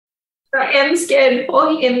I am scared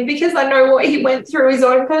for him because I know what he went through, his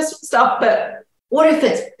own personal stuff, but what if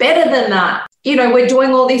it's better than that? You know, we're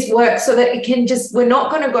doing all this work so that it can just, we're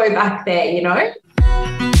not going to go back there, you know?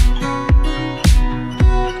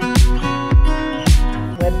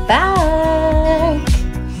 We're back.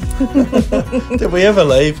 Did we ever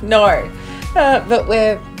leave? No, but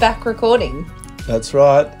we're back recording. That's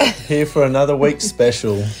right. Here for another week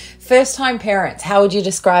special. First time parents, how would you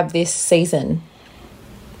describe this season?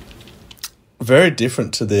 Very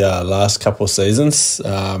different to the last couple of seasons.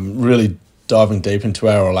 Really diving deep into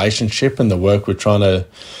our relationship and the work we're trying to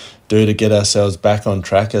do to get ourselves back on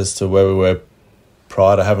track as to where we were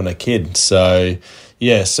prior to having a kid. So,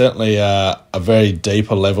 yeah, certainly a very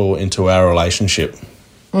deeper level into our relationship.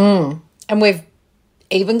 And we've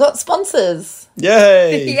even got sponsors.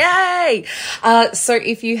 Yay! Yay! So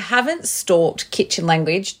if you haven't stalked Kitchen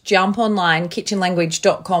Language, jump online,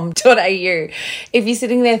 kitchenlanguage.com.au. If you're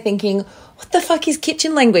sitting there thinking, what the fuck is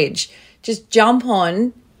Kitchen Language? Just jump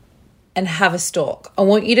on and have a stalk. I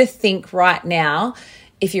want you to think right now,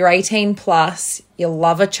 if you're 18 plus, you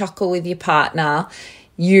love a chuckle with your partner,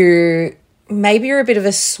 maybe you're a bit of a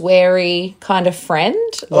sweary kind of friend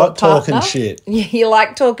or like talking shit. You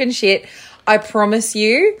like talking shit. I promise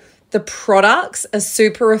you, the products are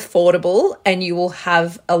super affordable and you will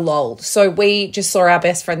have a lol. So we just saw our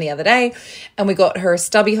best friend the other day and we got her a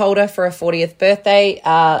stubby holder for her 40th birthday.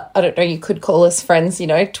 I don't know, you could call us friends,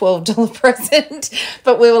 $12 present,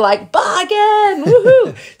 but we were like, bargain,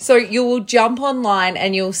 woohoo. So you will jump online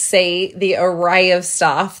and you'll see the array of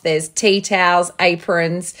stuff. There's tea towels,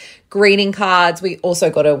 aprons, greeting cards. We also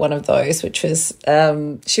got her one of those, which was,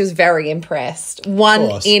 she was very impressed.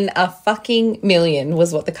 One in a fucking million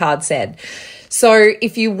was what the card said. So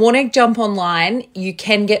if you want to jump online, you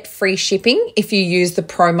can get free shipping if you use the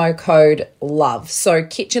promo code LOVE. So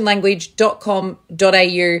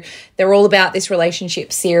kitchenlanguage.com.au. They're all about this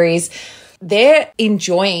relationship series. They're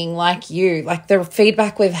enjoying like the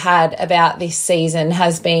feedback we've had about this season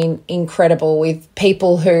has been incredible with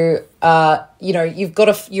people who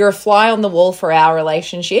you're a fly on the wall for our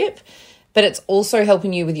relationship, but it's also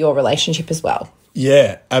helping you with your relationship as well.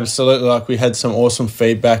 Yeah, absolutely. Like we had some awesome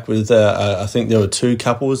feedback with, I think there were two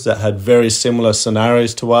couples that had very similar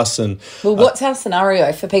scenarios to us. And what's our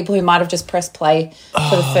scenario for people who might have just pressed play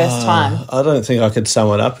for the first time? I don't think I could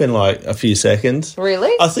sum it up in like a few seconds.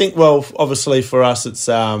 Really? I think, well, obviously for us, it's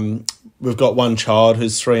we've got one child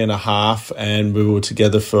who's 3.5 and we were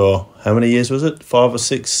together for how many years was it? 5 or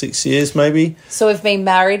 6 years maybe? So we've been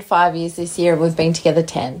married 5 years this year and we've been together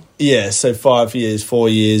 10. Yeah, so 5 years, 4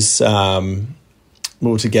 years, we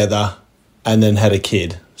were together and then had a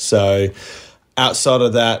kid. So outside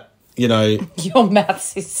of that, Your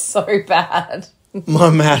maths is so bad. My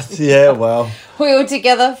math, yeah, well. We were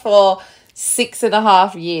together for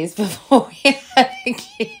 6.5 years before we had a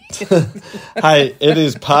kid. Hey, it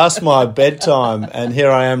is past my bedtime and here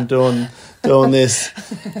I am doing this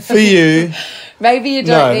for you. Maybe you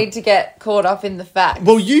don't need to get caught up in the facts.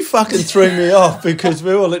 Well, you fucking threw me off because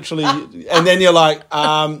we were literally... And then you're like,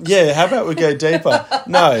 yeah, how about we go deeper?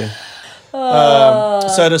 No.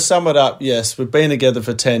 So to sum it up, yes, we've been together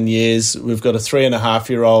for 10 years. We've got a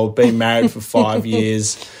 3.5-year-old, been married for 5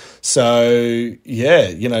 years. So,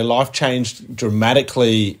 yeah, life changed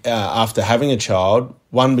dramatically after having a child.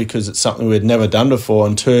 One, because it's something we'd never done before,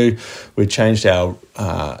 and two, we changed our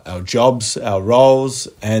jobs, our roles,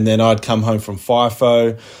 and then I'd come home from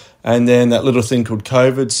FIFO, and then that little thing called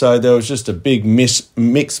COVID. So there was just a big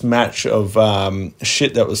mixed match of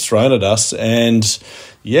shit that was thrown at us, and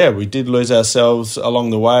yeah, we did lose ourselves along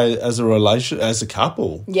the way as a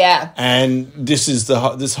couple. Yeah, and this is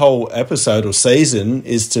this whole episode or season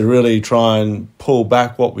is to really try and pull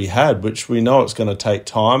back what we had, which we know it's going to take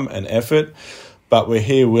time and effort. But we're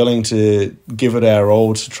here willing to give it our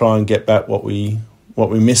all to try and get back what we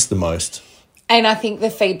missed the most. And I think the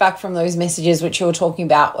feedback from those messages, which you were talking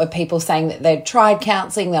about, were people saying that they'd tried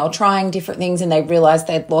counselling, they were trying different things and they realised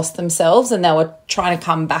they'd lost themselves and they were trying to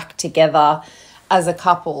come back together as a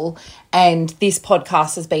couple, and this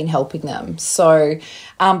podcast has been helping them. So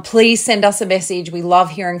please send us a message. We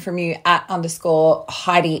love hearing from you at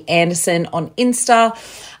 _Heidi Anderson on Insta.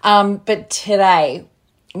 But today...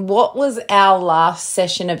 what was our last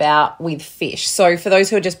session about with Fish? So for those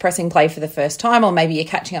who are just pressing play for the first time, or maybe you're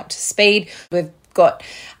catching up to speed, we've got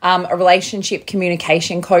a relationship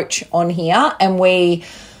communication coach on here, and we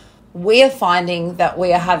are finding that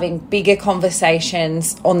we are having bigger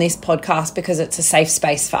conversations on this podcast because it's a safe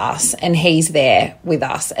space for us and he's there with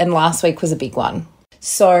us. And last week was a big one.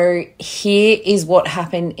 So here is what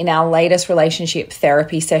happened in our latest relationship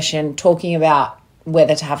therapy session, talking about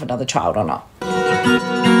whether to have another child or not.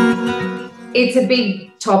 It's a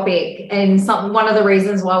big topic, and one of the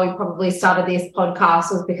reasons why we probably started this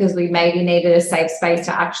podcast was because we maybe needed a safe space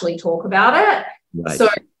to actually talk about it. Right. So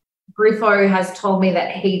Griffo has told me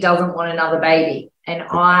that he doesn't want another baby, and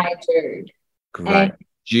I do. Great. And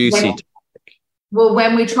Juicy topic. Well,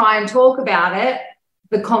 when we try and talk about it,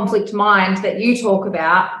 the conflict mind that you talk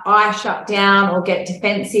about, I shut down or get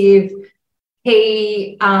defensive.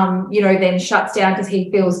 He, then shuts down because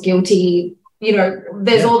he feels guilty.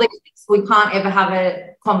 There's all these things. We can't ever have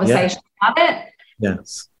a conversation about it.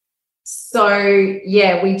 Yes. So,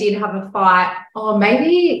 we did have a fight. Oh,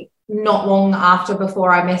 maybe not long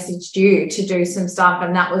before I messaged you to do some stuff.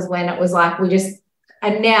 And that was when it was like,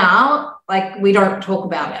 and now, like, we don't talk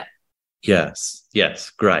about it.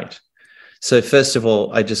 Yes. Great. So first of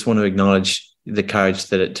all, I just want to acknowledge the courage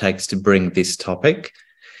that it takes to bring this topic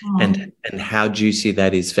and how juicy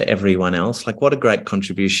that is for everyone else. Like, what a great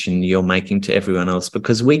contribution you're making to everyone else,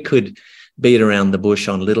 because we could beat around the bush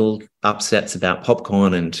on little upsets about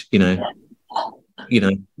popcorn and,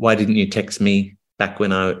 why didn't you text me back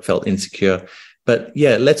when I felt insecure? But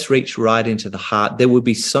let's reach right into the heart. There will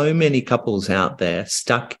be so many couples out there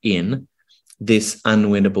stuck in this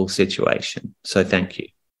unwinnable situation. So thank you.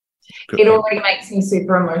 It already makes me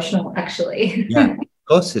super emotional, actually. Yeah, of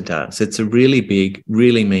course it does. It's a really big,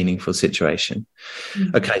 really meaningful situation.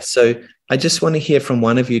 Mm-hmm. Okay, so I just want to hear from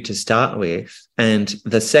one of you to start with, and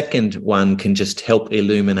the second one can just help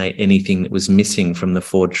illuminate anything that was missing from the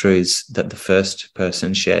 4 truths that the first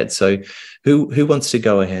person shared. So who wants to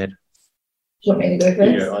go ahead? Do you want me to go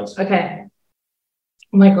first? Yeah, okay.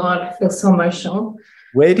 Oh my God, I feel so emotional.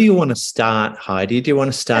 Where do you want to start, Heidi? Do you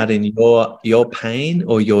want to start in your pain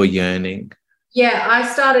or your yearning? Yeah, I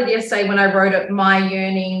started yesterday when I wrote up my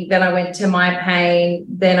yearning, then I went to my pain,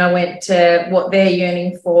 then I went to what they're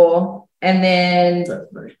yearning for, and then,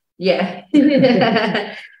 and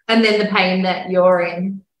then the pain that you're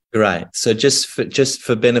in. Great. So just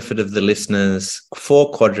for benefit of the listeners,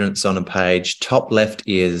 4 quadrants on a page. Top left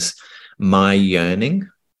is my yearning.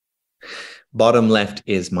 Bottom left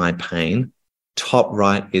is my pain. Top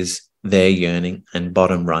right is their yearning, and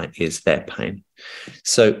bottom right is their pain.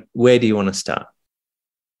 So where do you want to start?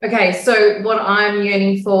 Okay, so what I'm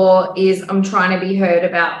yearning for is I'm trying to be heard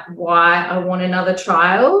about why I want another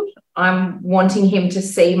child. I'm wanting him to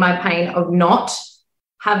see my pain of not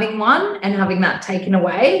having one and having that taken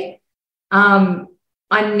away. I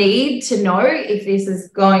need to know if this is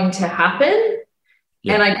going to happen.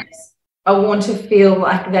 Yeah. And I guess I want to feel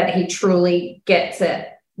like that he truly gets it.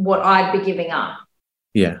 What I'd be giving up.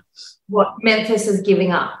 Yeah. What Memphis is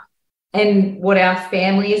giving up and what our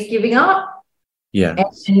family is giving up. Yeah.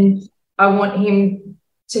 And I want him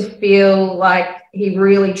to feel like he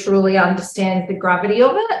really, truly understands the gravity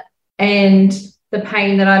of it and the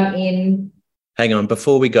pain that I'm in. Hang on,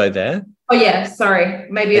 before we go there. Oh, yeah, sorry.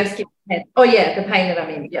 Maybe I skipped ahead. Oh, yeah, the pain that I'm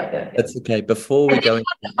in. Yeah. That's okay. Before we go.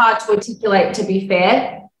 It's hard to articulate, to be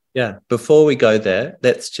fair. Yeah, before we go there,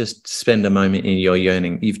 let's just spend a moment in your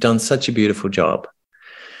yearning. You've done such a beautiful job.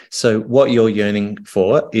 So what you're yearning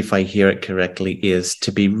for, if I hear it correctly, is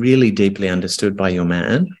to be really deeply understood by your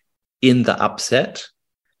man in the upset,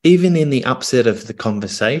 even in the upset of the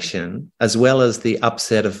conversation, as well as the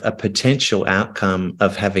upset of a potential outcome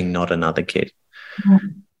of having not another kid. Mm-hmm.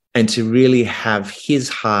 And to really have his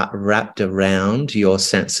heart wrapped around your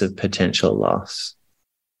sense of potential loss.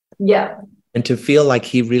 Yeah. And to feel like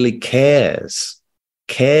he really cares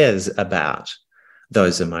about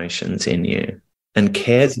those emotions in you and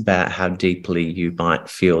cares about how deeply you might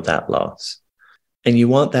feel that loss. And you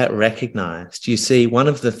want that recognized. You see, one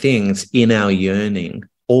of the things in our yearning,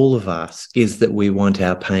 all of us, is that we want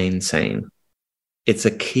our pain seen. It's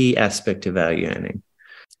a key aspect of our yearning.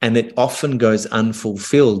 And it often goes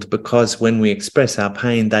unfulfilled because when we express our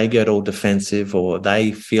pain, they get all defensive or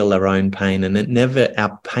they feel their own pain, and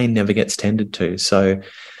our pain never gets tended to. So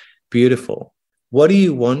beautiful. What are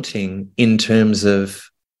you wanting in terms of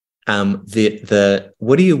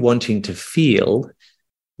what are you wanting to feel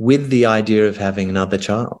with the idea of having another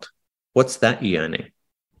child? What's that yearning?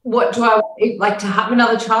 What do I like to have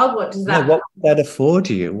another child? What does that? What would that afford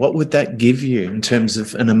you? What would that give you in terms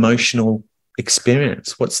of an emotional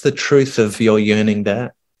experience? What's the truth of your yearning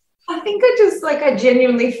there? I think I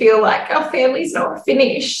genuinely feel like our family's not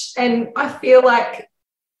finished, and I feel like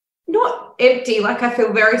not empty, like I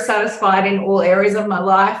feel very satisfied in all areas of my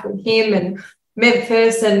life with him and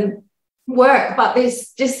Memphis and work, but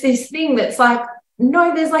there's just this thing that's like,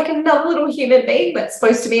 no, there's like another little human being that's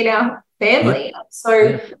supposed to be in our family. Yeah.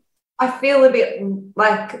 So I feel a bit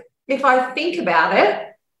like, if I think about it,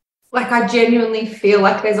 like I genuinely feel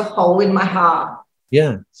like there's a hole in my heart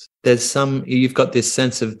Yeah. You've got this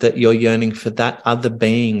sense of that you're yearning for that other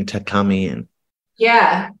being to come in.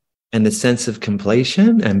 Yeah. And a sense of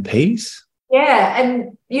completion and peace. Yeah.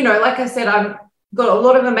 And, you know, like I said, I've got a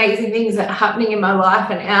lot of amazing things that are happening in my life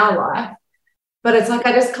and our life, but it's like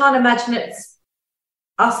I just can't imagine it's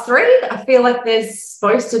us three. I feel like there's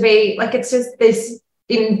supposed to be, like, it's just this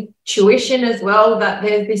intuition as well that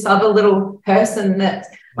there's this other little person that's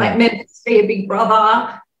like meant to be a big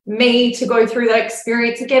brother, me to go through that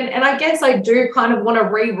experience again. And I guess I do kind of want to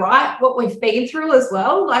rewrite what we've been through as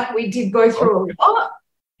well. Like, we did go through a lot.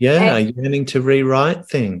 Yeah, yearning to rewrite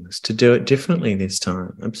things, to do it differently this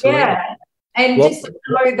time. Absolutely. Yeah. And just to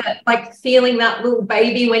know that, like, feeling that little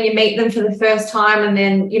baby when you meet them for the first time, and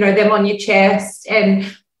then, you know, them on your chest,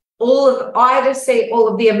 and I just see all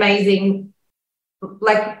of the amazing,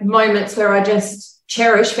 like, moments where I just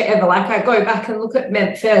cherish forever. Like, I go back and look at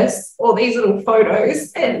Memphis, all these little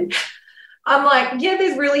photos, and I'm like, yeah,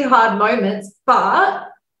 there's really hard moments, but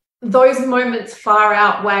those moments far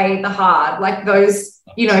outweigh the hard, like those,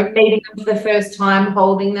 you know, meeting them for the first time,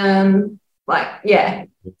 holding them, like, yeah.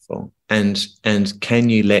 Beautiful. And can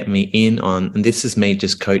you let me in on, and this is me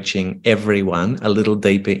just coaching everyone a little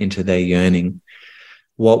deeper into their yearning,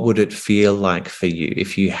 what would it feel like for you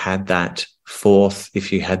if you had that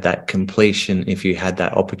if you had that completion, if you had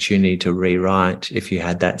that opportunity to rewrite, if you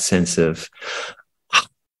had that sense of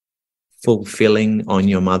fulfilling on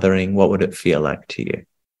your mothering, what would it feel like to you?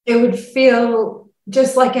 It would feel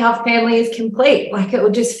just like our family is complete. Like, it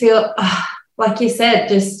would just feel, like you said,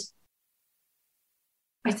 just,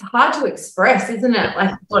 it's hard to express, isn't it?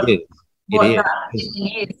 Like, what that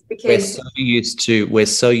feeling is, because we're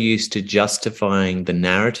so used to justifying the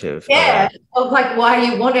narrative. Yeah, of like why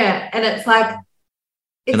you want it. And it's like,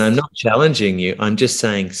 and I'm not challenging you. I'm just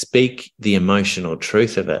saying, speak the emotional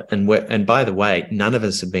truth of it. And by the way, none of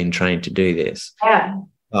us have been trained to do this. Yeah.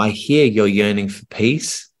 I hear you're yearning for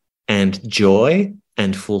peace and joy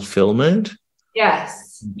and fulfillment.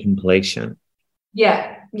 Yes. And completion.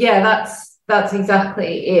 Yeah. Yeah, that's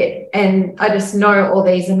exactly it. And I just know all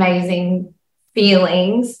these amazing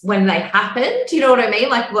feelings when they happen. Do you know what I mean?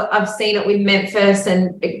 Like, what I've seen it with Memphis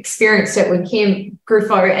and experienced it with him,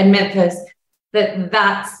 Griffo and Memphis,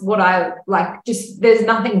 that's what I like. Just, there's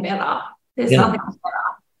nothing better. There's nothing better.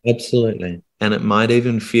 Absolutely. And it might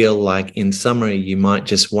even feel like, in summary, you might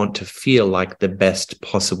just want to feel like the best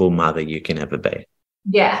possible mother you can ever be.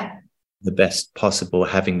 Yeah. The best possible,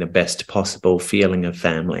 having the best possible feeling of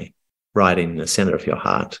family right in the center of your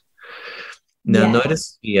heart. Now,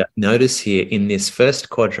 notice here in this first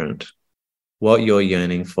quadrant, what you're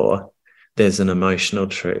yearning for, there's an emotional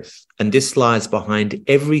truth. And this lies behind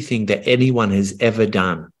everything that anyone has ever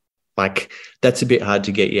done. Like, that's a bit hard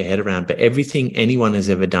to get your head around, but everything anyone has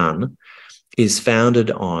ever done is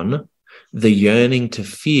founded on the yearning to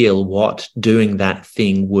feel what doing that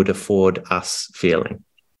thing would afford us feeling.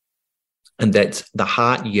 And that's, the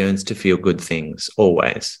heart yearns to feel good things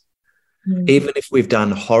always. Even if we've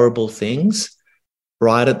done horrible things,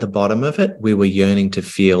 right at the bottom of it, we were yearning to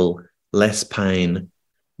feel less pain,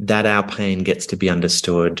 that our pain gets to be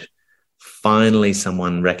understood. Finally,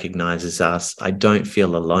 someone recognizes us. I don't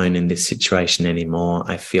feel alone in this situation anymore.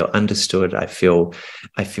 I feel understood. I feel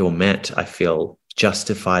met. I feel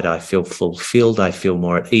justified. I feel fulfilled. I feel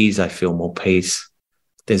more at ease. I feel more peace.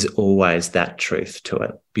 There's always that truth to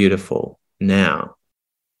it. Beautiful. Now,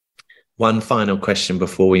 one final question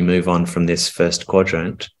before we move on from this first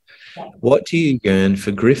quadrant. What do you yearn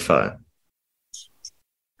for Griffo?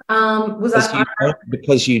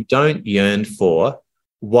 Because you don't yearn for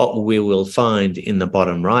what we will find in the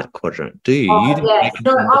bottom right quadrant, do you? I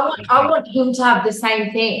want him to have the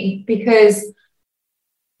same thing, because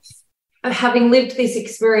having lived this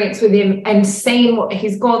experience with him and seen what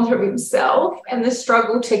he's gone through himself and the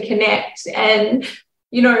struggle to connect, and,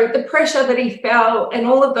 you know, the pressure that he felt and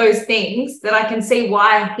all of those things, that I can see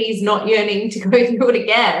why he's not yearning to go through it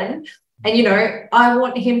again. And, you know, I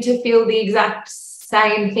want him to feel the exact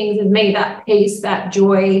same things as me, that peace, that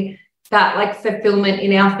joy, that, like, fulfillment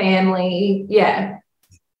in our family. Yeah.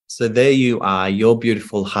 So there you are. Your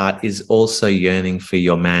beautiful heart is also yearning for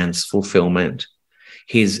your man's fulfillment,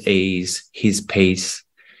 his ease, his peace,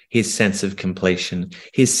 his sense of completion,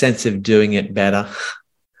 his sense of doing it better,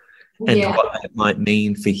 and what that might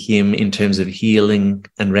mean for him in terms of healing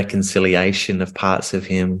and reconciliation of parts of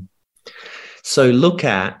him. So look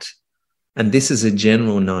at, and this is a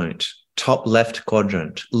general note, top left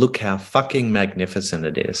quadrant, look how fucking magnificent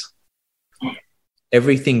it is.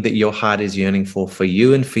 Everything that your heart is yearning for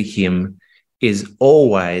you and for him, is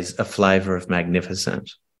always a flavor of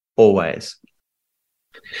magnificent. Always.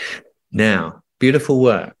 Now, Beautiful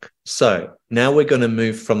work. So now we're going to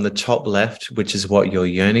move from the top left, which is what you're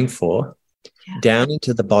yearning for, down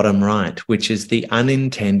into the bottom right, which is the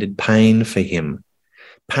unintended pain for him.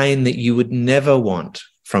 Pain that you would never want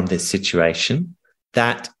from this situation,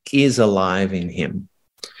 that is alive in him.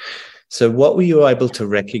 So what were you able to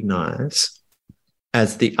recognize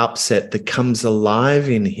as the upset that comes alive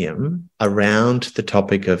in him around the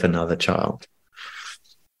topic of another child?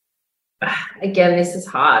 Again, this is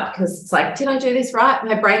hard because it's like, did I do this right?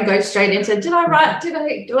 My brain goes straight into, did I write? Did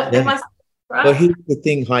I do it? Am I right? Well, here's the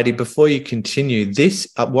thing, Heidi, before you continue,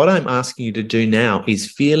 what I'm asking you to do now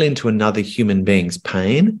is feel into another human being's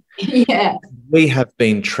pain. Yeah. We have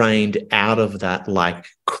been trained out of that like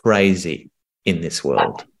crazy in this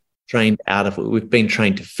world. Trained out of it. We've been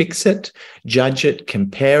trained to fix it, judge it,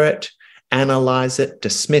 compare it, analyze it,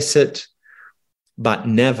 dismiss it, but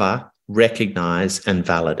never recognize and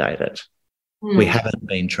validate it. We haven't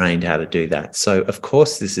been trained how to do that. So, of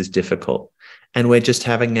course, this is difficult. And we're just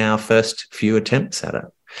having our first few attempts at it.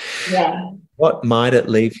 Yeah. What might it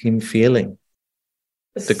leave him feeling?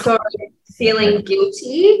 So feeling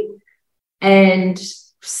guilty and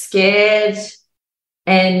scared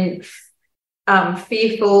and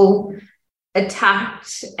fearful,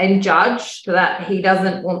 attacked and judged that he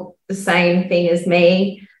doesn't want the same thing as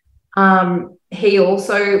me. He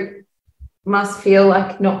also must feel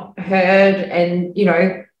like not heard, and, you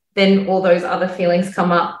know, then all those other feelings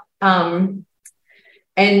come up.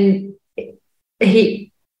 And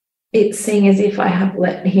it's seeing as if I have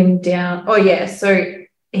let him down. Oh, yeah. So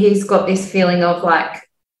he's got this feeling of like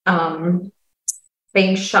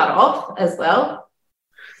being shut off as well.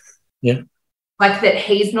 Yeah. Like that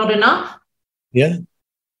he's not enough. Yeah.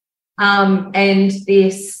 And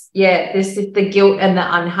this is the guilt and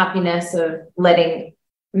the unhappiness of letting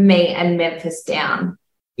me and Memphis down.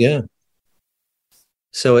 Yeah.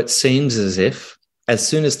 So it seems as if, as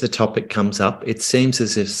soon as the topic comes up, it seems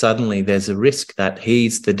as if suddenly there's a risk that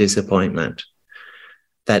he's the disappointment,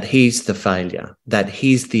 that he's the failure, that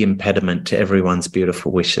he's the impediment to everyone's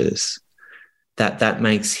beautiful wishes, that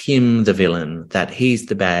makes him the villain, that he's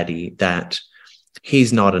the baddie, that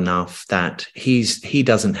he's not enough, that he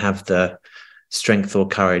doesn't have the strength or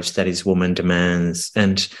courage that his woman demands.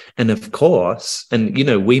 And of course, and, you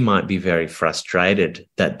know, we might be very frustrated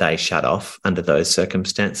that they shut off under those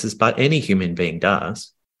circumstances, but any human being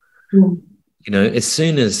does. You know, as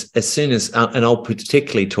soon as, and I'll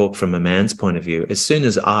particularly talk from a man's point of view, as soon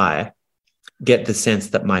as I get the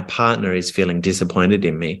sense that my partner is feeling disappointed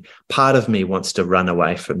in me, part of me wants to run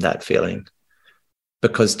away from that feeling,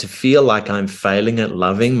 because to feel like I'm failing at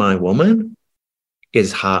loving my woman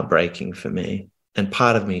is heartbreaking for me, and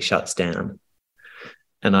part of me shuts down.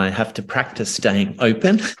 And I have to practice staying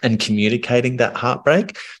open and communicating that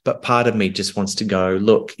heartbreak. But part of me just wants to go,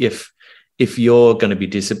 look, if you're going to be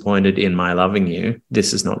disappointed in my loving you,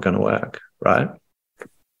 this is not going to work, right?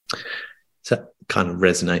 Does that kind of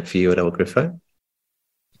resonate for you at all, Griffo?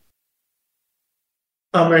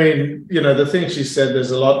 I mean, you know, the thing she said,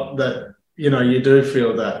 there's a lot that, you know, you do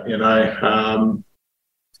feel that, you know.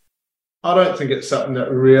 I don't think it's something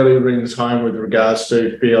that really rings home with regards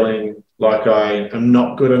to feeling like I am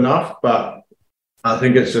not good enough, but I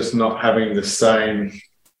think it's just not having the same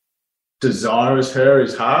desire as her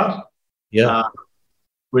is hard. Yeah.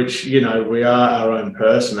 Which, you know, we are our own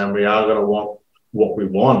person and we are going to want what we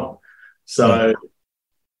want. So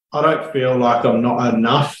I don't feel like I'm not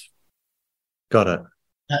enough. Got it. In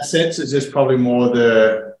that sense, it's just probably more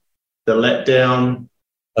the letdown.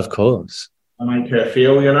 Of course. I make her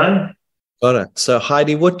feel, you know. Got it. So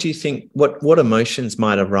Heidi, what do you think, what emotions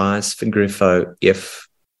might arise for Griffo if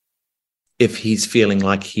he's feeling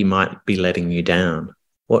like he might be letting you down?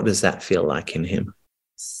 What does that feel like in him?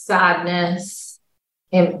 Sadness,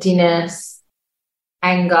 emptiness,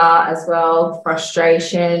 anger as well,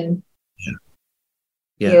 frustration,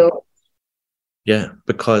 guilt. Yeah,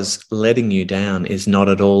 because letting you down is not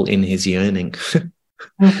at all in his yearning.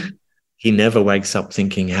 He never wakes up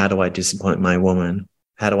thinking, how do I disappoint my woman?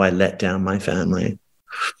 How do I let down my family?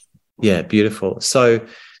 Yeah, beautiful. So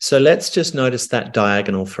let's just notice that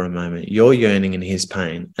diagonal for a moment. Your yearning and his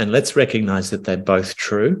pain. And let's recognize that they're both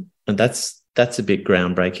true. And that's a bit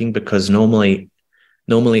groundbreaking, because normally,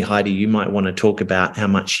 Heidi, you might want to talk about how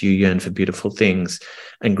much you yearn for beautiful things,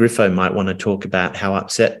 and Griffo might want to talk about how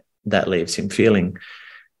upset that leaves him feeling.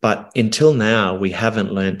 But until now, we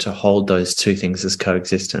haven't learned to hold those two things as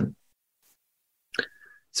coexistent.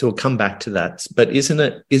 So we'll come back to that. But isn't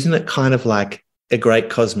it kind of like a great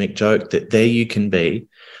cosmic joke that there you can be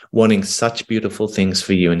wanting such beautiful things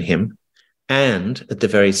for you and him, And at the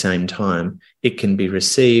very same time, it can be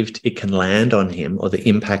received, it can land on him, or the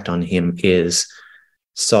impact on him is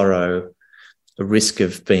sorrow, a risk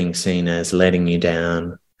of being seen as letting you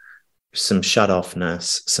down, some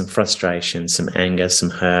shut-offness, some frustration, some anger, some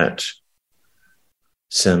hurt,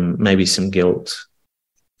 maybe some guilt,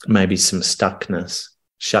 maybe some stuckness,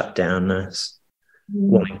 shut-downness,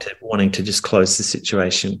 wanting to just close the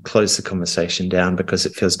situation, close the conversation down because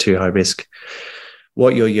it feels too high risk.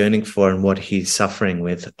 What you're yearning for and what he's suffering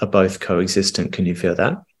with are both coexistent. Can you feel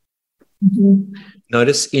that? Mm-hmm.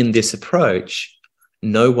 Notice in this approach,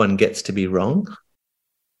 no one gets to be wrong.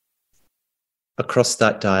 Across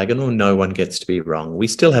that diagonal, no one gets to be wrong. We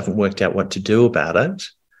still haven't worked out what to do about it.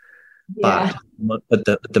 Yeah. But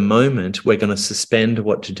at the moment, we're going to suspend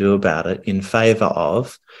what to do about it in favour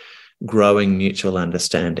of growing mutual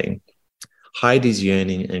understanding. Heidi's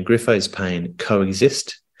yearning and Griffo's pain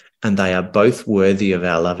coexist, and they are both worthy of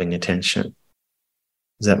our loving attention.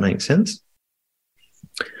 Does that make sense?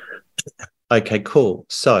 Okay, cool.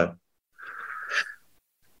 So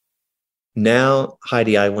now,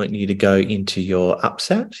 Heidi, I want you to go into your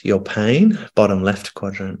upset, your pain, bottom left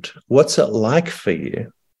quadrant. What's it like for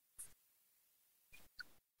you?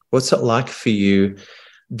 What's it like for you,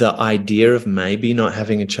 the idea of maybe not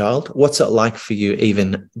having a child? What's it like for you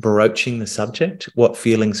even broaching the subject? What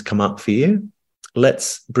feelings come up for you?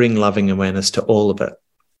 Let's bring loving awareness to all of it.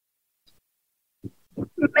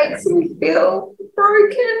 It makes me feel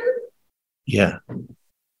broken. Yeah.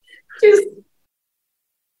 Just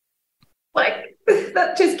like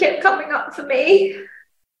that just kept coming up for me.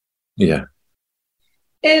 Yeah.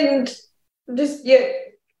 And just,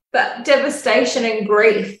 that devastation and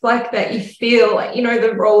grief, like that you feel, like,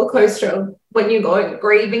 the roller coaster of when you're going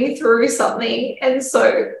grieving through something. And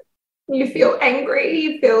so you feel angry,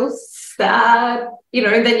 you feel sad,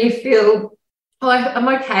 then you feel like, I'm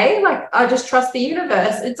okay. Like, I just trust the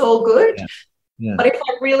universe. It's all good. Yeah. Yeah. But if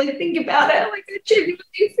I really think about it, like, I genuinely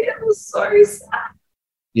feel so sad.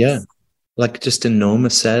 Yeah. Like just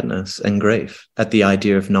enormous sadness and grief at the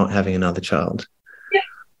idea of not having another child. Yeah.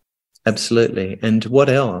 Absolutely. And what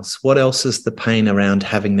else? What else is the pain around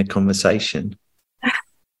having the conversation?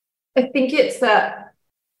 I think it's that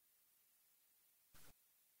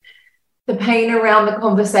the pain around the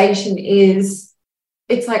conversation is,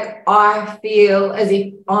 it's like I feel as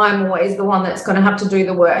if I'm always the one that's going to have to do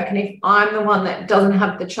the work. And if I'm the one that doesn't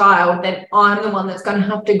have the child, then I'm the one that's going to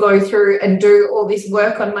have to go through and do all this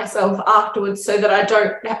work on myself afterwards so that I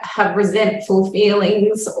don't have resentful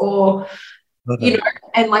feelings or,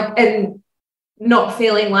 and not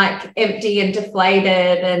feeling like empty and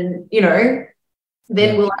deflated and,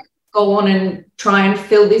 then we'll go on and try and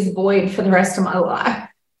fill this void for the rest of my life.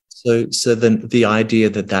 So the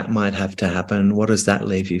idea that might have to happen, what does that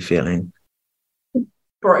leave you feeling?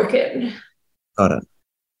 Broken. Got it.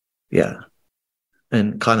 Yeah.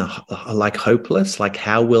 And kind of like hopeless, like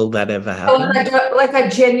how will that ever happen? I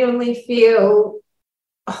genuinely feel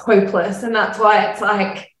hopeless. And that's why it's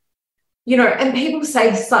like, and people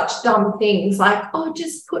say such dumb things like, oh,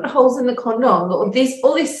 just put holes in the condom or all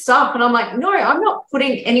this stuff. And I'm like, no, I'm not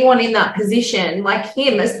putting anyone in that position, like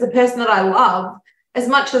him as the person that I love. As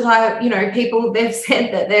much as people, they've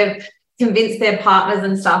said that they've convinced their partners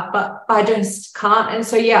and stuff, but I just can't. And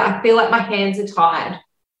so, I feel like my hands are tied.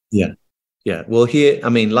 Yeah. Yeah. Well, here, I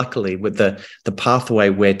mean, luckily with the pathway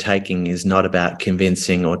we're taking is not about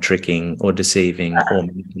convincing or tricking or deceiving or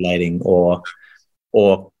manipulating or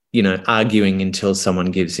arguing until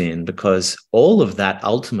someone gives in, because all of that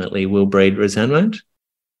ultimately will breed resentment.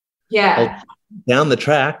 Yeah. Down the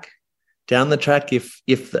track,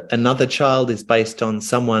 if another child is based on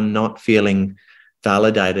someone not feeling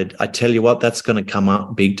validated, I tell you what, that's going to come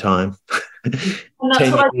up big time. And that's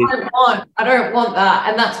what I don't want. I don't want that.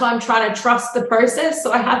 And that's why I'm trying to trust the process.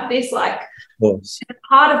 So I have this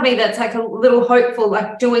part of me that's like a little hopeful,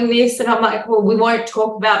 like doing this. And I'm like, well, we won't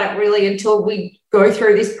talk about it really until we go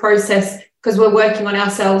through this process because we're working on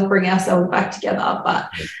ourselves, bring ourselves back together. But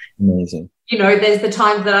amazing. There's the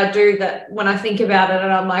times that I do that when I think about it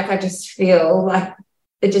and I'm like, I just feel like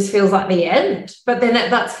it just feels like the end. But then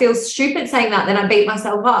that feels stupid saying that. Then I beat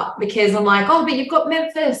myself up because I'm like, oh, but you've got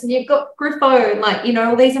Memphis and you've got Griffo and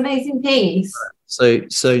all these amazing things. So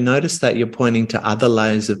notice that you're pointing to other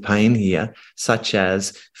layers of pain here, such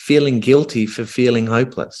as feeling guilty for feeling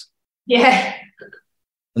hopeless. Yeah.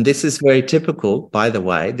 And this is very typical, by the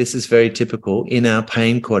way. This is very typical in our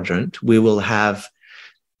pain quadrant. We will have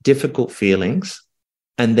difficult feelings,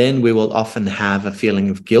 and then we will often have a feeling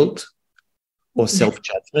of guilt or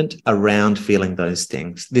self-judgment around feeling those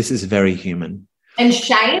things. This is very human. And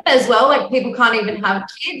shame as well. Like people can't even have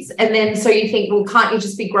kids. And then so you think, well, can't you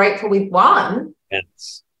just be grateful with one?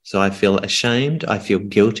 Yes. So I feel ashamed. I feel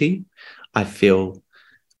guilty. I feel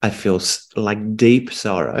like deep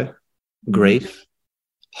sorrow, grief,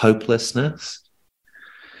 hopelessness.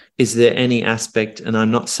 Is there any aspect, and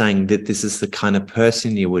I'm not saying that this is the kind of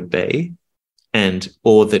person you would be,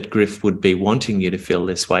 or that Griff would be wanting you to feel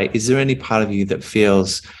this way. Is there any part of you that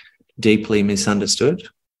feels deeply misunderstood?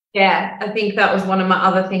 Yeah, I think that was one of my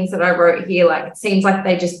other things that I wrote here. Like, it seems like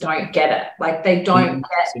they just don't get it. Like they don't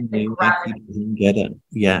get it.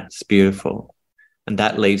 Yeah, it's beautiful. And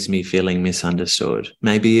that leaves me feeling misunderstood,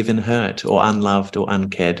 maybe even hurt or unloved or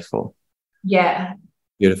uncared for. Yeah.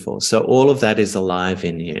 Beautiful. So all of that is alive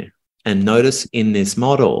in you. And notice in this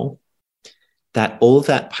model that all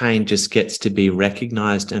that pain just gets to be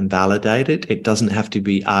recognized and validated. It doesn't have to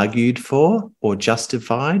be argued for or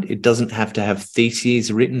justified. It doesn't have to have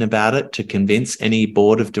theses written about it to convince any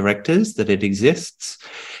board of directors that it exists.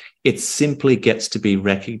 It simply gets to be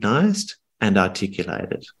recognized and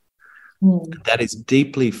articulated. That is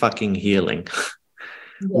deeply fucking healing.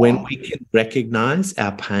 Yeah. When we can recognize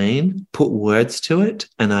our pain, put words to it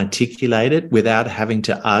and articulate it without having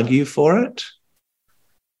to argue for it,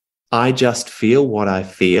 I just feel what I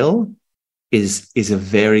feel is a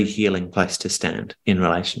very healing place to stand in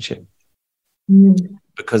relationship.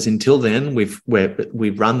 Because until then, we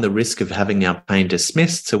run the risk of having our pain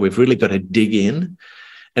dismissed. So we've really got to dig in,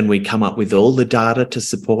 and we come up with all the data to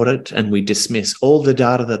support it, and we dismiss all the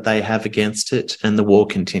data that they have against it, and the war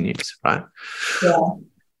continues, right? Yeah.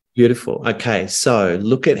 Beautiful. Okay, so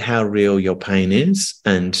look at how real your pain is,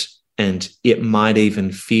 and it might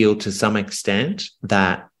even feel to some extent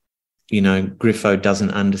that, Griffo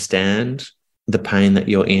doesn't understand the pain that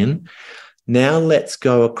you're in. Now let's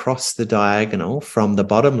go across the diagonal from the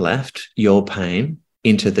bottom left, your pain,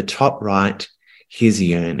 into the top right, his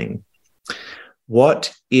yearning.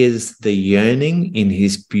 What is the yearning in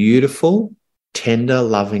his beautiful, tender,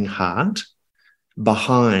 loving heart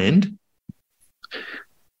behind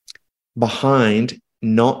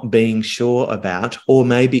not being sure about, or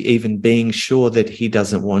maybe even being sure that he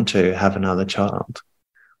doesn't want to have another child?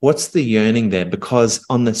 What's the yearning there? Because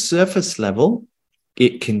on the surface level,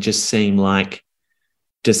 it can just seem like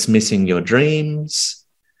dismissing your dreams,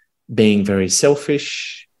 being very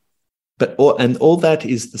selfish, and all that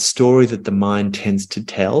is the story that the mind tends to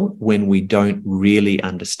tell when we don't really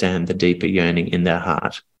understand the deeper yearning in their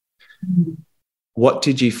heart. What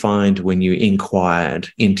did you find when you inquired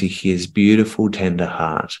into his beautiful, tender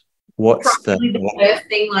heart? What's the first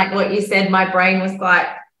thing, like what you said, my brain was like,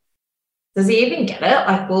 does he even get it?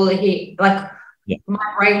 Like, will he, like, yeah. My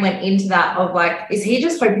brain went into that of like, is he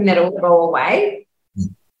just hoping that it will go away?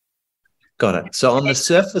 Got it. So on the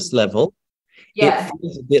surface level, yeah, it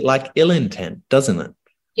feels a bit like ill intent, doesn't it?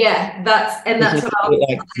 Yeah, that's what I was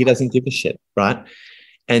like. He doesn't give a shit, right?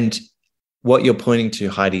 And what you're pointing to,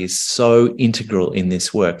 Heidi, is so integral in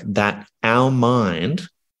this work, that our mind,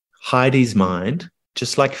 Heidi's mind,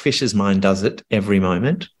 just like Fisher's mind does it every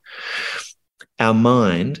moment, our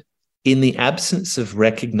mind, in the absence of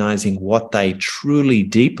recognizing what they truly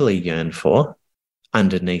deeply yearn for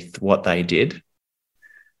underneath what they did,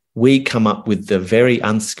 we come up with the very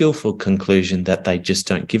unskillful conclusion that they just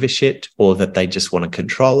don't give a shit, or that they just want to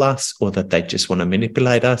control us, or that they just want to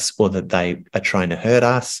manipulate us, or that they are trying to hurt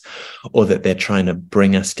us, or that they're trying to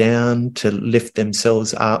bring us down to lift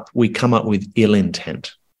themselves up. We come up with ill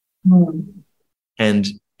intent. And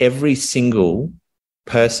every single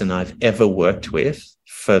person I've ever worked with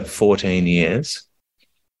for 14 years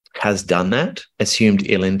has done that, assumed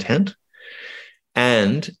ill intent.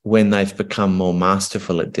 And when they've become more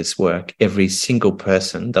masterful at this work, every single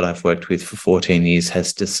person that I've worked with for 14 years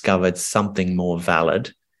has discovered something more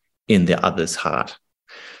valid in the other's heart.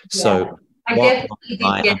 Yeah. So I definitely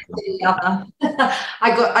did get to the other.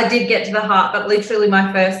 I did get to the heart, but literally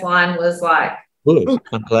my first line was like, good.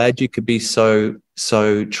 I'm glad you could be so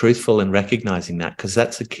truthful in recognizing that, because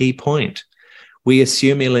that's a key point. We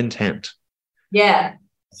assume ill intent. Yeah.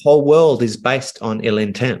 The whole world is based on ill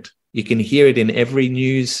intent. You can hear it in every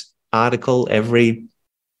news article, every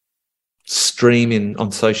stream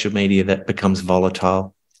on social media that becomes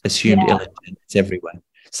volatile. Assumed ill intent. It's everywhere.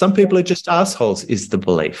 Some people are just assholes, is the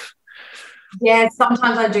belief. Yeah,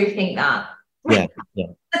 sometimes I do think that. Yeah.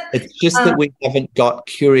 It's just that we haven't got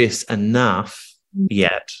curious enough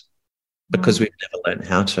yet, because we've never learned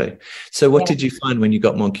how to. So what did you find when you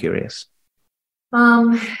got more curious?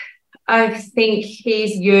 I think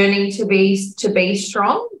he's yearning to be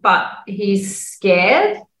strong, but he's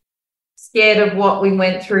scared of what we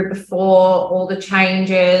went through before, all the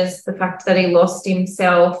changes, the fact that he lost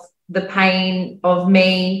himself, the pain of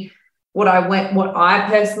me, what I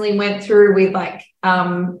personally went through with like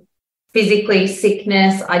physically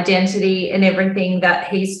sickness, identity, and everything that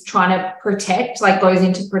he's trying to protect, like goes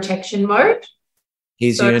into protection mode.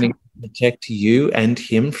 He's yearning to protect you and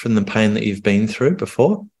him from the pain that you've been through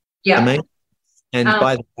before. Yeah. Amazing. And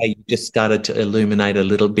by the way, you just started to illuminate a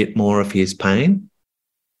little bit more of his pain.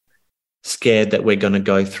 Scared that we're going to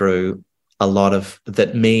go through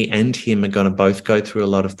that me and him are going to both go through a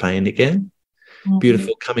lot of pain again. Mm-hmm.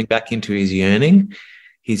 Beautiful. Coming back into his yearning.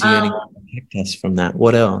 He's yearning to protect us from that.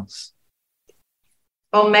 What else?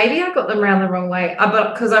 Oh, maybe I got them around the wrong way.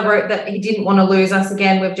 Because I wrote that he didn't want to lose us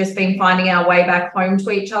again. We've just been finding our way back home to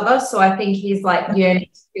each other. So I think he's like yearning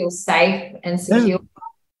to feel safe and secure. Yeah.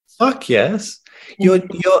 Fuck yes. You're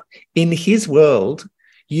in his world.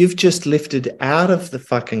 You've just lifted out of the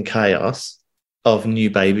fucking chaos of new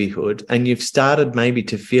babyhood, and you've started maybe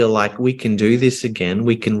to feel like we can do this again.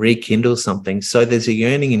 We can rekindle something. So there's a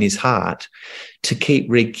yearning in his heart to keep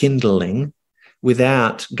rekindling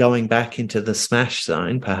without going back into the smash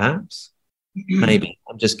zone, perhaps. Maybe.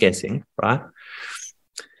 I'm just guessing, right?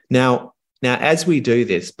 Now, as we do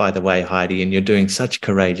this, by the way, Heidi, and you're doing such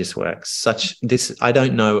courageous work, I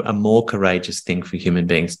don't know a more courageous thing for human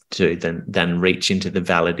beings to do than reach into the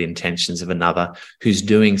valid intentions of another who's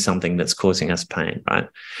doing something that's causing us pain, right?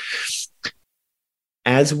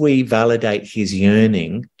 As we validate his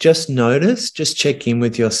yearning, just check in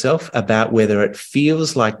with yourself about whether it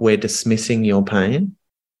feels like we're dismissing your pain,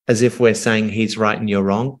 as if we're saying he's right and you're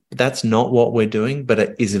wrong. That's not what we're doing, but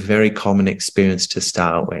it is a very common experience to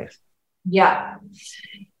start with. Yeah.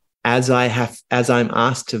 As I'm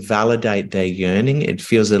asked to validate their yearning, it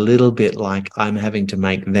feels a little bit like I'm having to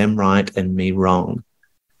make them right and me wrong.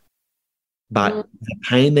 But the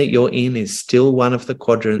pain that you're in is still one of the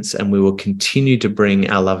quadrants, and we will continue to bring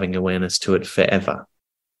our loving awareness to it forever.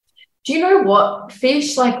 Do you know what,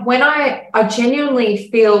 Fish? Like when I genuinely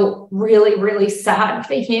feel really, really sad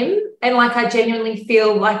for him, and like I genuinely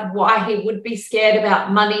feel like why he would be scared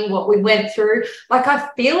about money, what we went through. Like I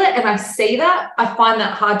feel it and I see that. I find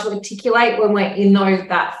that hard to articulate when we're in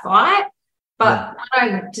that fight. But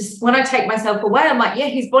when I take myself away, I'm like, yeah,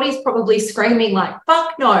 his body's probably screaming like,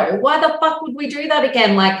 fuck no, why the fuck would we do that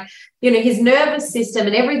again? Like, his nervous system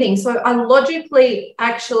and everything. So I logically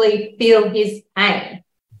actually feel his pain.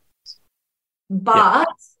 But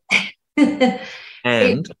and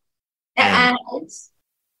I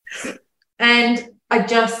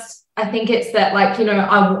think it's that, like,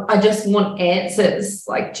 I just want answers.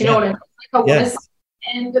 Like, do you know what I mean? Like, I want to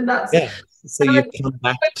stand, and that's so you come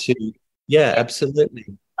back to absolutely.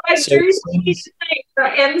 I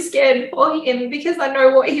am scared for him because I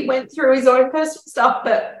know what he went through, his own personal stuff.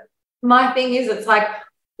 But my thing is, it's like,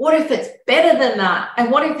 what if it's better than that? And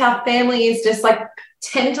what if our family is just like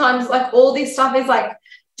 10 times, like all this stuff is like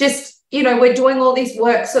just, we're doing all this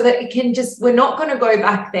work so that it can we're not going to go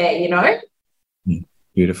back there,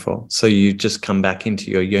 Beautiful. So you just come back into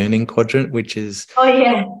your yearning quadrant, which is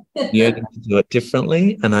yearning to do it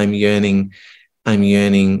differently. And I'm yearning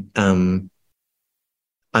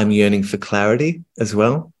for clarity as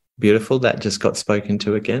well. Beautiful. That just got spoken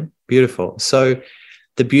to again. Beautiful. So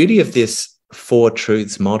the beauty of this 4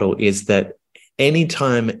 truths model is that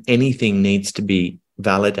anytime anything needs to be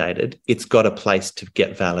validated, it's got a place to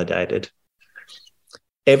get validated.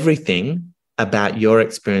 Everything about your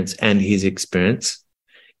experience and his experience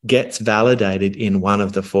gets validated in one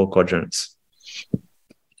of the 4 quadrants.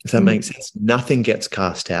 Does that make sense? Nothing gets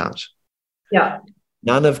cast out. Yeah.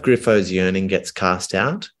 None of Griffo's yearning gets cast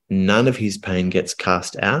out. None of his pain gets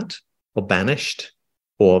cast out or banished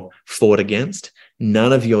or fought against.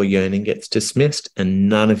 None of your yearning gets dismissed, and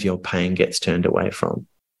none of your pain gets turned away from.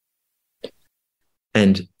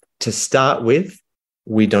 And to start with,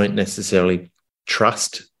 we don't necessarily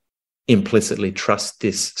implicitly trust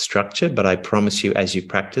this structure, but I promise you, as you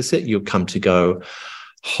practice it, you'll come to go,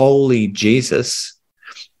 holy Jesus,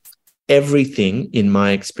 everything in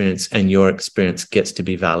my experience and your experience gets to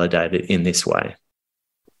be validated in this way.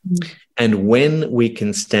 And when we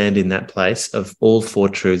can stand in that place of all 4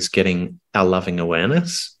 truths getting our loving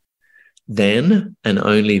awareness, then and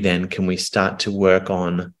only then can we start to work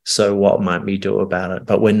on, so what might we do about it?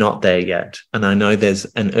 But we're not there yet. And I know there's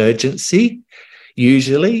an urgency.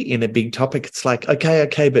 Usually in a big topic, it's like,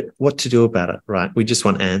 okay, but what to do about it, right? We just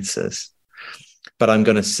want answers. But I'm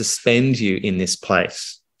going to suspend you in this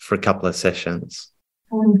place for a couple of sessions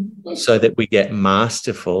so that we get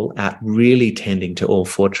masterful at really tending to all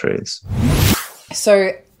 4 truths.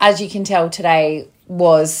 So as you can tell, today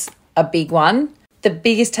was a big one. The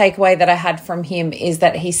biggest takeaway that I had from him is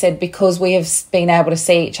that he said, because we have been able to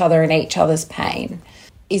see each other in each other's pain,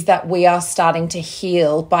 is that we are starting to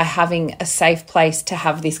heal by having a safe place to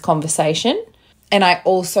have this conversation. And I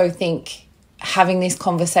also think having this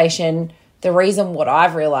conversation, the reason what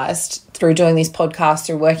I've realised through doing this podcast,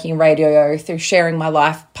 through working in radio, through sharing my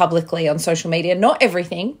life publicly on social media, not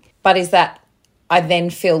everything, but is that I then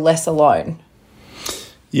feel less alone.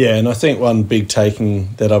 Yeah, and I think one big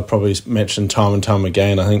taking that I've probably mentioned time and time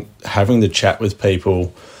again, I think having the chat with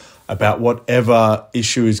people about whatever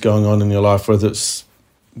issue is going on in your life, whether it's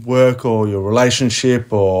work or your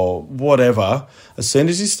relationship or whatever, as soon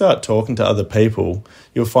as you start talking to other people,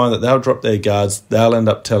 you'll find that they'll drop their guards, they'll end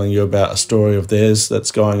up telling you about a story of theirs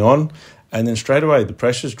that's going on, and then straight away the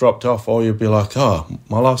pressure's dropped off, or you'll be like, oh,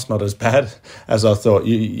 my life's not as bad as I thought.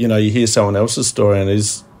 You know, you hear someone else's story and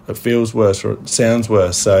it feels worse or it sounds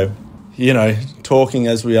worse. So, you know, talking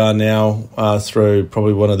as we are now through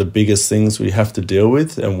probably one of the biggest things we have to deal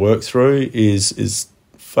with and work through is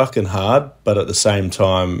fucking hard, but at the same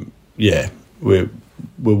time, yeah, we're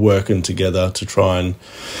working together to try and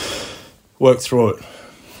work through it.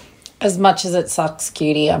 As much as it sucks,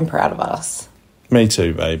 cutie, I'm proud of us. Me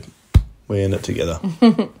too, babe. We're in it together.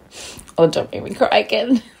 Oh, don't make me cry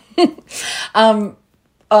again.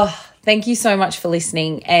 Thank you so much for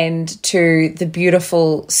listening, and to the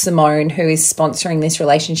beautiful Simone, who is sponsoring this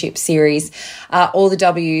relationship series,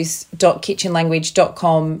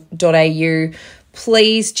 allthews.kitchenlanguage.com.au.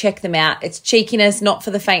 Please check them out. It's cheekiness, not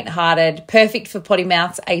for the faint-hearted, perfect for potty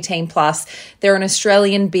mouths 18+. They're an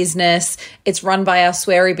Australian business. It's run by our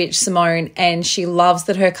sweary bitch Simone, and she loves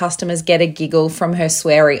that her customers get a giggle from her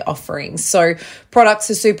sweary offerings. So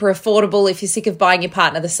products are super affordable. If you're sick of buying your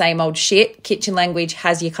partner the same old shit, Kitchen Language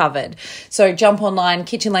has you covered. So jump online,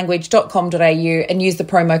 kitchenlanguage.com.au, and use the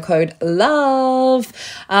promo code LOVE.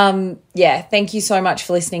 Thank you so much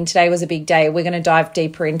for listening. Today was a big day. We're going to dive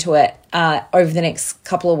deeper into it over the next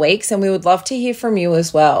couple of weeks, and we would love to hear from you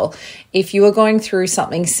as well. If you are going through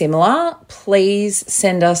something similar, please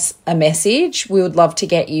send us a message. We would love to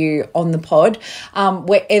get you on the pod.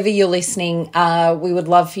 Wherever you're listening, we would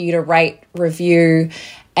love for you to rate, review,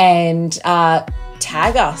 and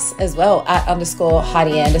tag us as well at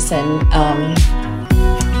 _Heidi Anderson.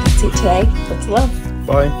 That's it today. Lots of love.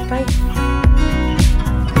 Bye. Bye.